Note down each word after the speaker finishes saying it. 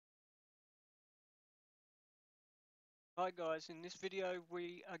Hi guys, in this video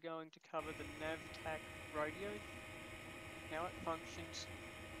we are going to cover the Tac Radio, how it functions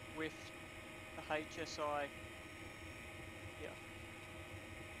with the HSI here.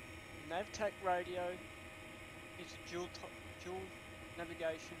 The Tac Radio is a dual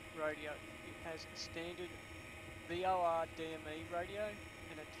navigation radio. It has a standard VOR Dme radio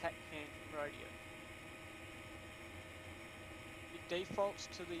and a TACAN radio. It defaults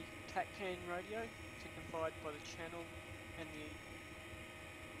to the TACAN radio, signified by the channel and the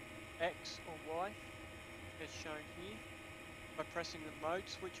X or Y as shown here, by pressing the mode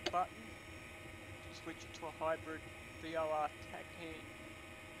switch button to switch it to a hybrid VOR TACAN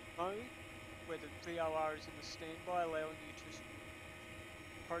mode, where the VOR is in the standby, allowing you to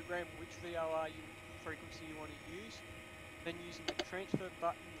program which VOR frequency you want to use. Then using the transfer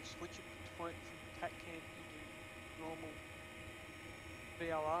button to switch it from TACAN into normal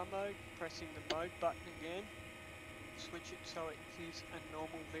VOR mode, pressing the mode button again, switch it so it is a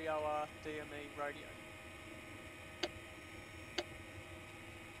normal VOR Dme radio.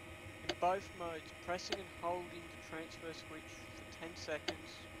 In both modes, pressing and holding the transfer switch for 10 seconds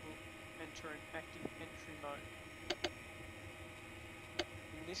will enter an active entry mode.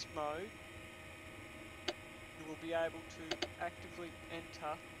 In this mode, you will be able to actively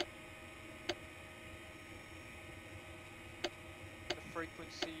enter the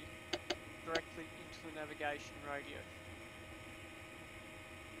frequency directly into the navigation radio.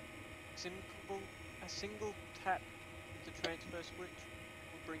 A single tap of the transfer switch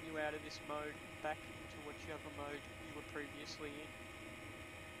will bring you out of this mode and back into whichever mode you were previously in.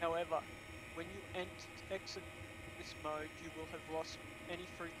 However, when you exit this mode, you will have lost any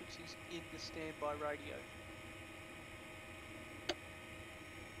frequencies in the standby radio.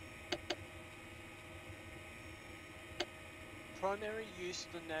 Primary use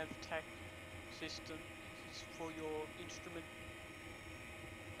of the Tac system is for your instrument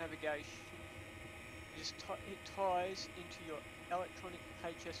navigation. It ties into your electronic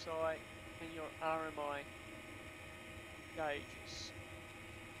HSI and your RMI gauges.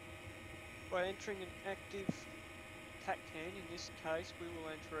 By entering an active TACAN, in this case we will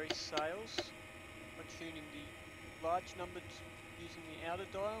enter each sales by tuning the large number using the outer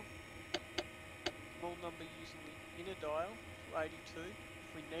dial, small number using the inner dial, 82.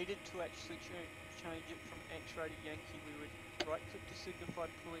 If we needed to actually change it from X-ray to Yankee, we would right click to signify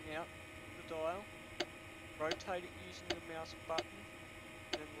pulling out the dial, rotate it using the mouse button,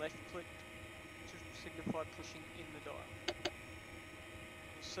 and then left click to signify pushing in the dial.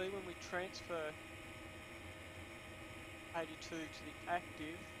 You'll see when we transfer 82 to the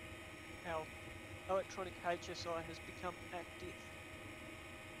active, our electronic HSI has become active.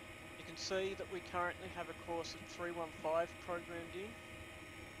 You can see that we currently have a course of 315 programmed in.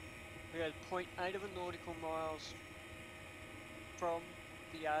 We had 0.8 of a nautical miles from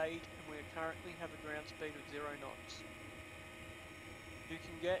the aid, and we currently have a ground speed of 0 knots. You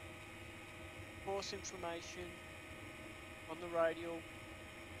can get course information on the radial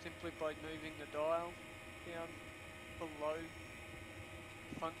simply by moving the dial down below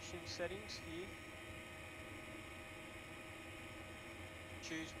function settings here.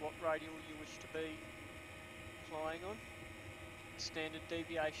 Choose what radial you wish to be flying on. The standard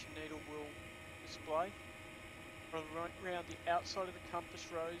deviation needle will display. Around the outside of the compass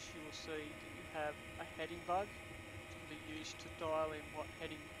rose, you will see that you have a heading bug, which can be used to dial in what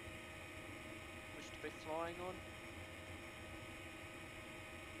heading you wish to be flying on,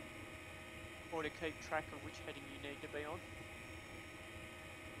 or to keep track of which heading you need to be on.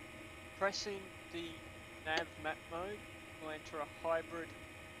 Pressing the nav map mode will enter a hybrid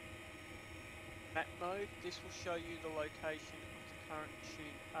map mode. This will show you the location of the current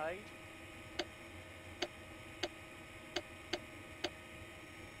tuned aid.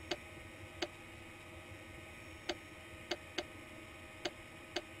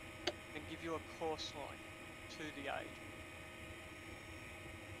 And give you a course line to the aid.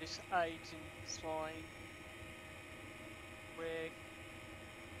 This aids in flying where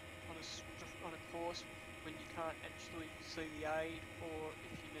on a course when you can't actually see the aid, or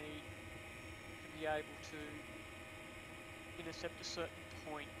if you need to be able to intercept a certain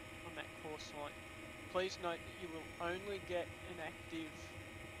point on that course line. Please note that you will only get an active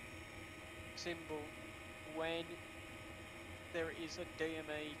symbol when there is a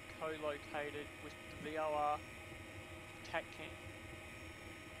DME co-located with the VOR TACAN.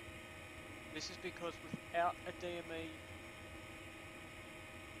 This is because without a DME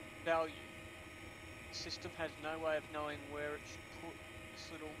value, the system has no way of knowing where it should put this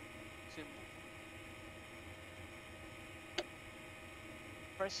little symbol.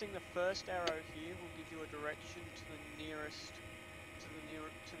 Pressing the first arrow here will give you a direction to the nearest, to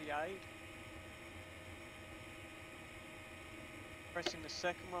the aid. Pressing the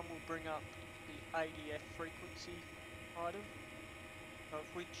second one will bring up the ADF frequency item. So if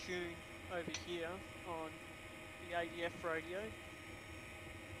we tune over here on the ADF radio,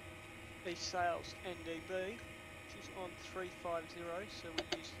 the sales NDB, which is on 350, so we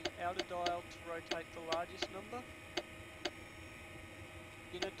use the outer dial to rotate the largest number.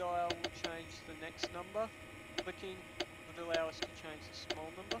 Inner dial will change the next number. Clicking would allow us to change the small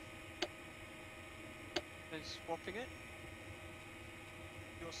number. Then swapping it,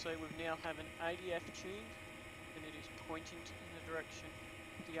 you'll see we now have an ADF tuned, and it is pointing in the direction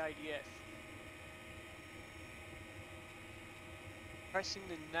of the ADF. Pressing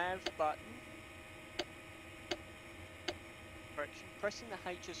the nav button, pressing the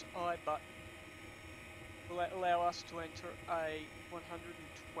HSI button will allow us to enter a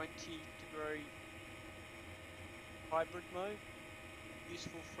 120-degree hybrid mode,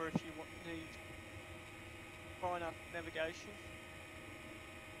 useful for if you need finer navigation.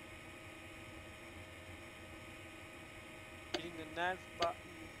 Hitting the nav button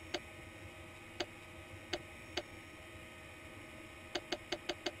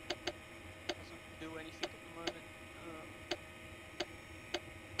doesn't do anything at the moment.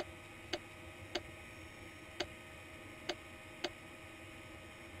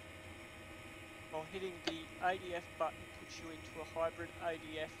 While hitting the ADF button puts you into a hybrid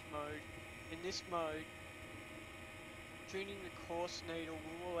ADF mode. In this mode, tuning the course needle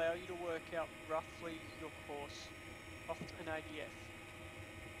will allow you to work out roughly your course off an ADF.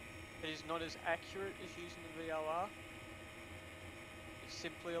 It is not as accurate as using the VLR. It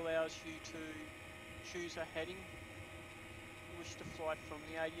simply allows you to choose a heading you wish to fly from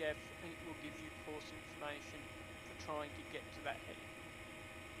the ADF, and it will give you course information for trying to get to that heading.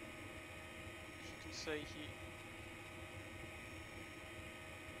 As you can see here.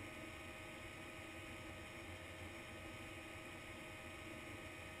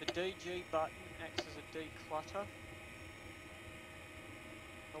 The DG button acts as a declutter.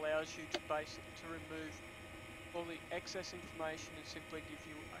 Allows you to remove all the excess information and simply give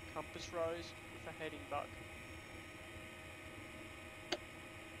you a compass rose with a heading bug.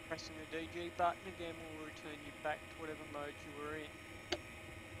 Pressing the DG button again will return you back to whatever mode you were in.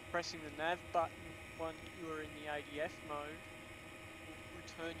 Pressing the nav button when you are in the ADF mode will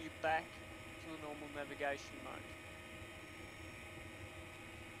return you back to the normal navigation mode.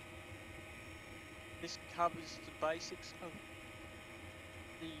 This covers the basics of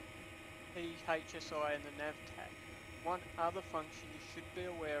the EHSI and the NavTac. One other function you should be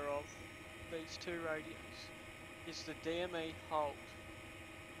aware of these two radios is the Dme Hold,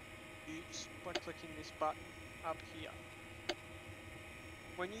 used by clicking this button up here.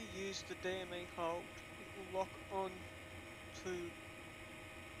 When you use the Dme Hold, it will lock on to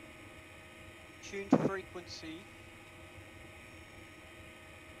tuned frequency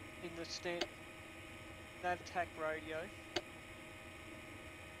in the standard NavTac radio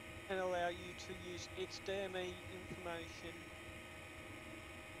and allow you to use its DME information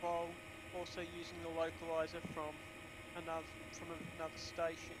while also using the localizer from another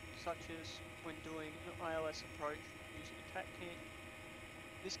station, such as when doing an ILS approach using a Tac. In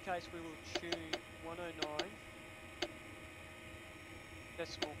this case we will tune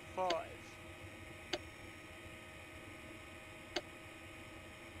 109.5,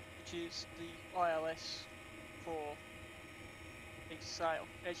 which is the ILS for each sail.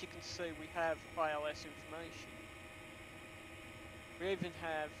 As you can see, we have ILS information. We even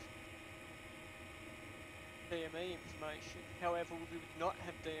have DME information. However, we would not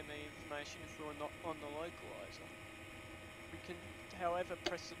have DME information if we were not on the localizer. We can, however,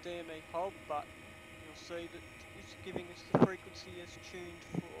 press the DME Hold button. You'll see that it's giving us the frequency as tuned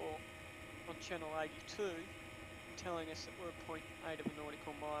for on channel 82, and telling us that we're a 0.8 of a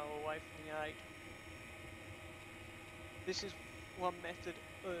nautical mile away from the aid. This is one method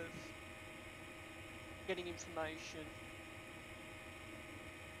of getting information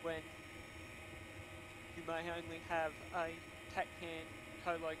when you may only have a Tac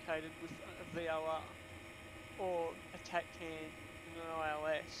co-located with a VLR, or a Tac and an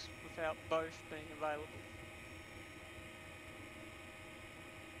ILS without both being available.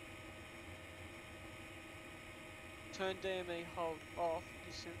 Turn DME Hold off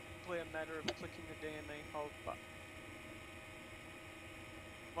is simply a matter of clicking the DME Hold button.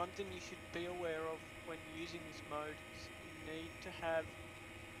 One thing you should be aware of when using this mode is you need to have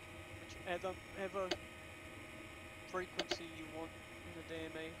whichever frequency you want in the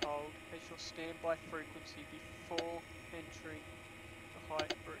DME Hold as your standby frequency before entering the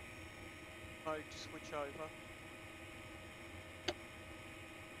hybrid mode to switch over.